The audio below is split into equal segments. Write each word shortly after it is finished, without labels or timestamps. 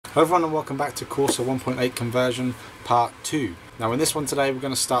Hello everyone and welcome back to Corsa 1.8 conversion part 2. Now in this one today we're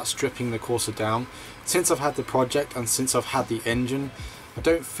going to start stripping the Corsa down. Since I've had the project and since I've had the engine, I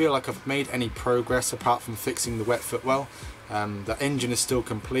don't feel like I've made any progress apart from fixing the wet footwell. The engine is still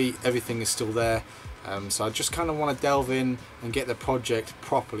complete, everything is still there, so I just kind of want to delve in and get the project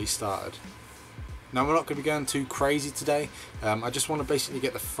properly started. Now we're not going to be going too crazy today. I just want to basically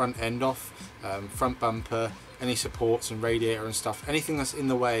get the front end off, front bumper, any supports and radiator and stuff, anything that's in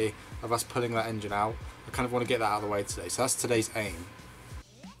the way of us pulling that engine out. I kind of want to get that out of the way today, so that's today's aim.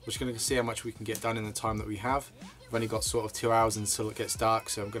 We're just going to see how much we can get done in the time that we have. We've only got sort of 2 hours until it gets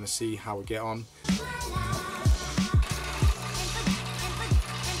dark, so I'm going to see how we get on.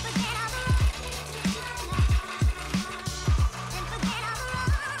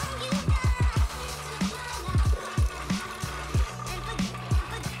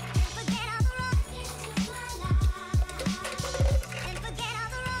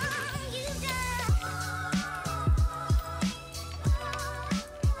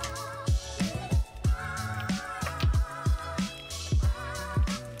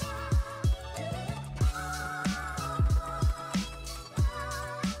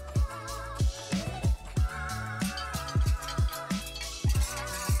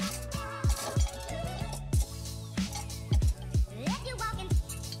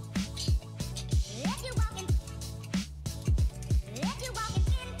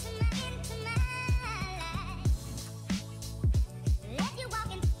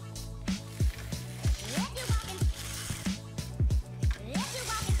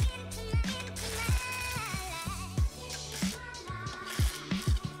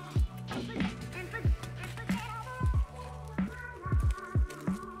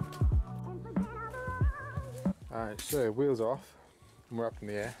 Alright, so wheels are off and we're up in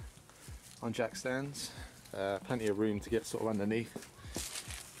the air on jack stands. Plenty of room to get sort of underneath.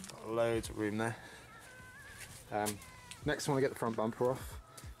 Got loads of room there. Next I want to get the front bumper off.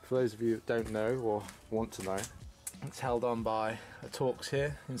 For those of you that don't know or want to know, it's held on by a Torx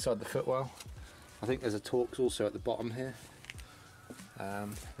here inside the footwell. I think there's a Torx also at the bottom here.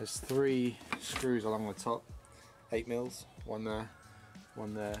 There's 3 screws along the top, 8mm, one there,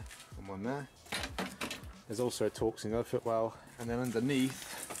 one there and one there. There's also a Torx in the other footwell, and then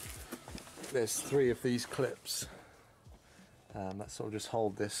underneath there's 3 of these clips that sort of just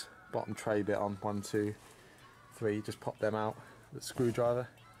hold this bottom tray bit on. 1, 2, 3, just pop them out with a screwdriver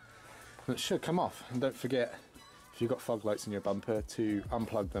and it should come off. And don't forget, if you've got fog lights in your bumper, to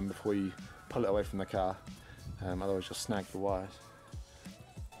unplug them before you pull it away from the car, otherwise you'll snag the wires.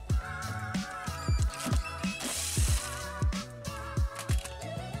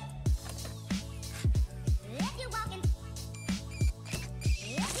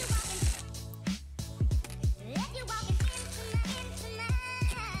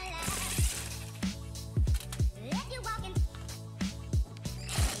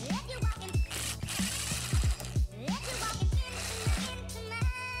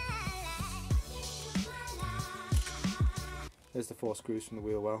 There's the 4 screws from the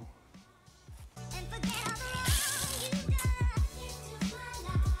wheel well.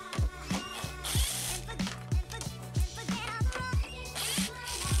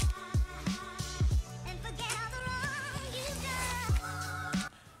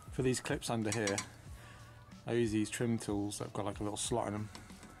 For these clips under here, I use these trim tools that have got like a little slot in them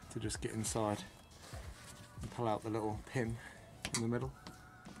to just get inside and pull out the little pin in the middle.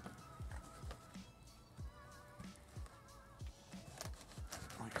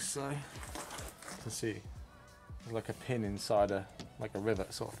 So you can see there's like a pin inside like a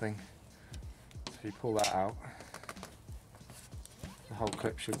rivet sort of thing. So if you pull that out, the whole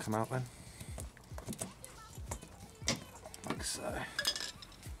clip should come out then, like so.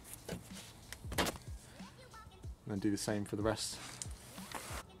 And then do the same for the rest.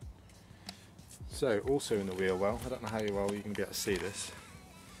 So also in the wheel well, I don't know how well you can get to see this.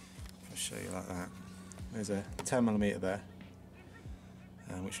 I'll show you like that. There's a 10mm there,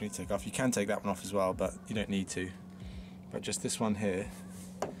 which you need to take off. You can take that one off as well, but you don't need to. But just this one here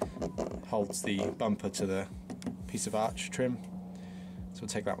holds the bumper to the piece of arch trim, so we'll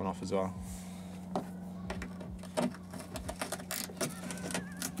take that one off as well.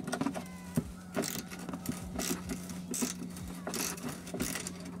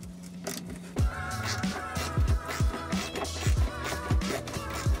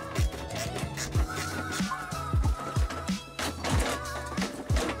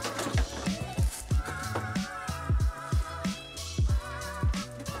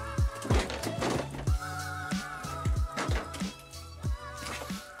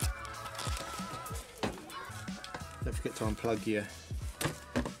 Don't forget to unplug your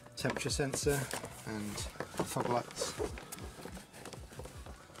temperature sensor and fog lights.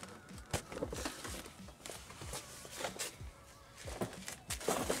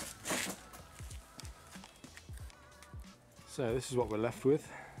 So this is what we're left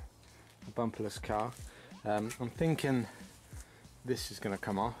with, a bumperless car. I'm thinking this is going to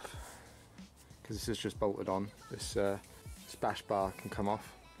come off because this is just bolted on. This bash bar can come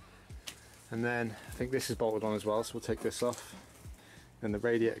off, and then I think this is bolted on as well, so we'll take this off. Then the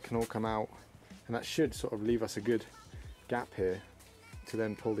radiator can all come out, and that should sort of leave us a good gap here to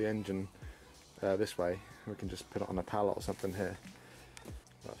then pull the engine this way. We can just put it on a pallet or something here.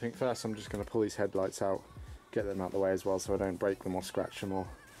 But I think first I'm just going to pull these headlights out, get them out of the way as well so I don't break them or scratch them or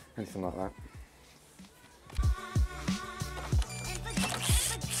anything like that.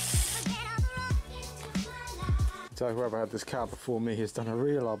 So whoever had this car before me has done a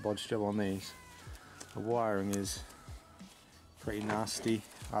real odd bodge job on these. The wiring is pretty nasty.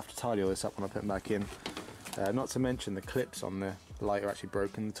 I have to tidy all this up when I put them back in. Not to mention the clips on the light are actually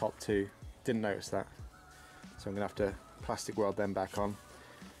broken, the top two. Didn't notice that. So I'm going to have to plastic weld them back on.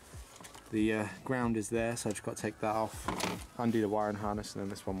 The ground is there, so I've just got to take that off, undo the wiring harness, and then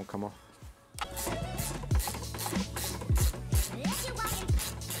this one will come off.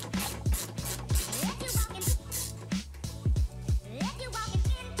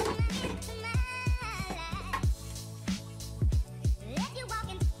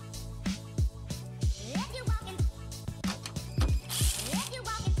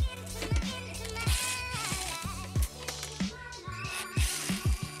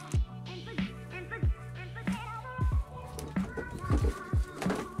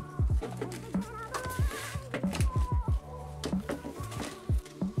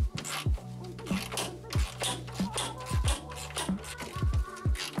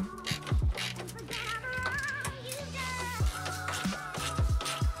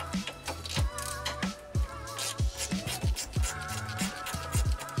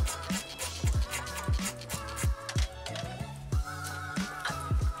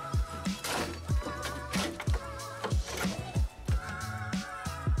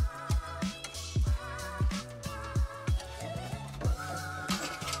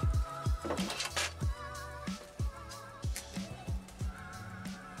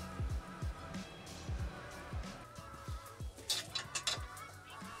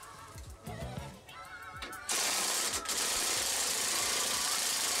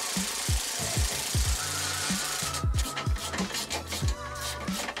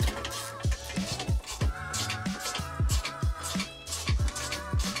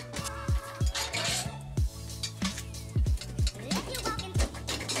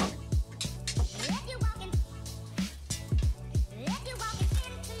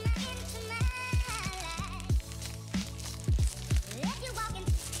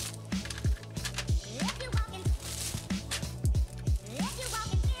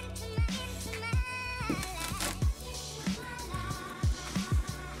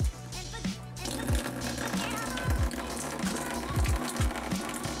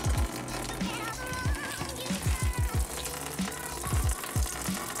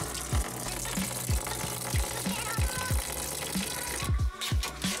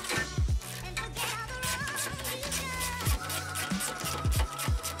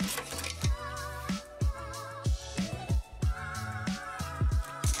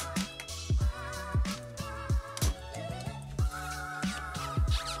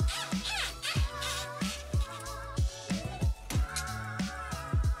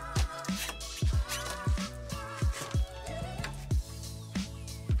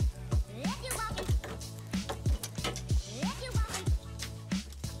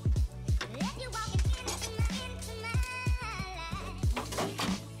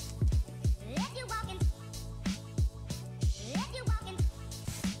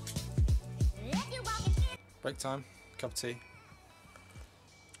 Break time, cup of tea,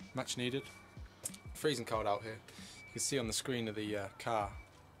 much needed. Freezing cold out here. You can see on the screen of the car,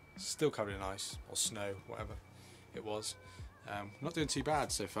 still covered in ice or snow, whatever it was. Not doing too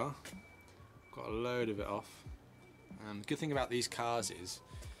bad so far. Got a load of it off. The good thing about these cars is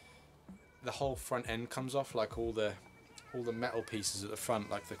the whole front end comes off, like all the metal pieces at the front,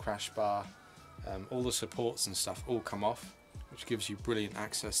 like the crash bar, all the supports and stuff all come off, which gives you brilliant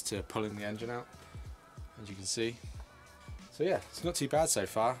access to pulling the engine out, as you can see. So yeah, it's not too bad so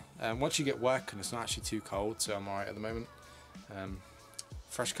far. Once you get working, it's not actually too cold, so I'm alright at the moment.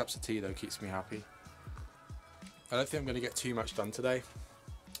 Fresh cups of tea though keeps me happy. I don't think I'm going to get too much done today.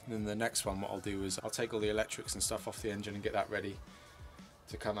 And then the next one, what I'll do is I'll take all the electrics and stuff off the engine and get that ready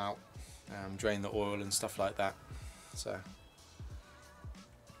to come out, drain the oil and stuff like that. So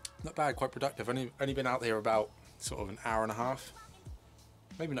Not bad, quite productive. Only been out here about sort of an hour and a half.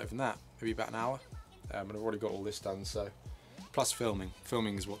 Maybe not even that, maybe about an hour. And I've already got all this done, so. Plus filming.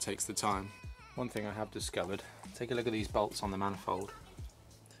 Filming is what takes the time. One thing I have discovered, take a look at these bolts on the manifold.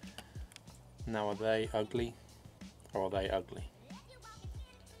 Now, are they ugly or are they ugly?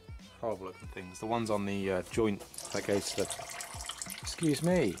 Horrible looking things. The ones on the joint that goes to the... Excuse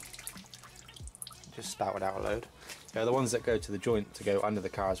me! Just spouted out a load. Yeah, the ones that go to the joint to go under the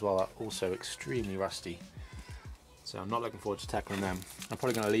car as well are also extremely rusty. So I'm not looking forward to tackling them. I'm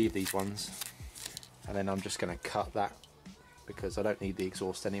probably going to leave these ones and then I'm just going to cut that because I don't need the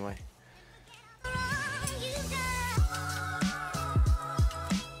exhaust anyway.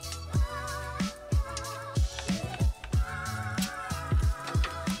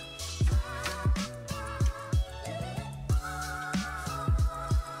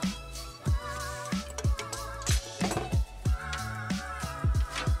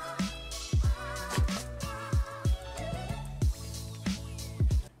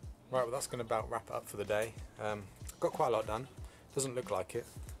 Right, well that's going to about wrap it up for the day. Got quite a lot done. Doesn't look like it,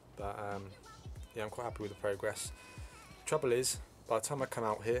 but yeah, I'm quite happy with the progress. Trouble is, by the time I come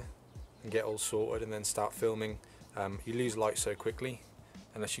out here and get all sorted and then start filming, you lose light so quickly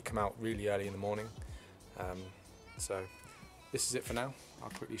unless you come out really early in the morning. So this is it for now. I'll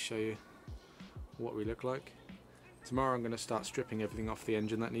quickly show you what we look like. Tomorrow I'm going to start stripping everything off the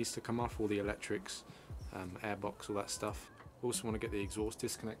engine that needs to come off, all the electrics, airbox, all that stuff. Also want to get the exhaust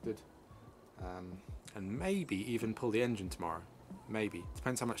disconnected and maybe even pull the engine tomorrow. Maybe.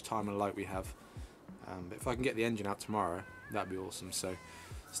 Depends how much time and light we have. But if I can get the engine out tomorrow, that'd be awesome. So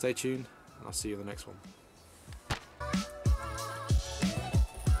stay tuned and I'll see you in the next one.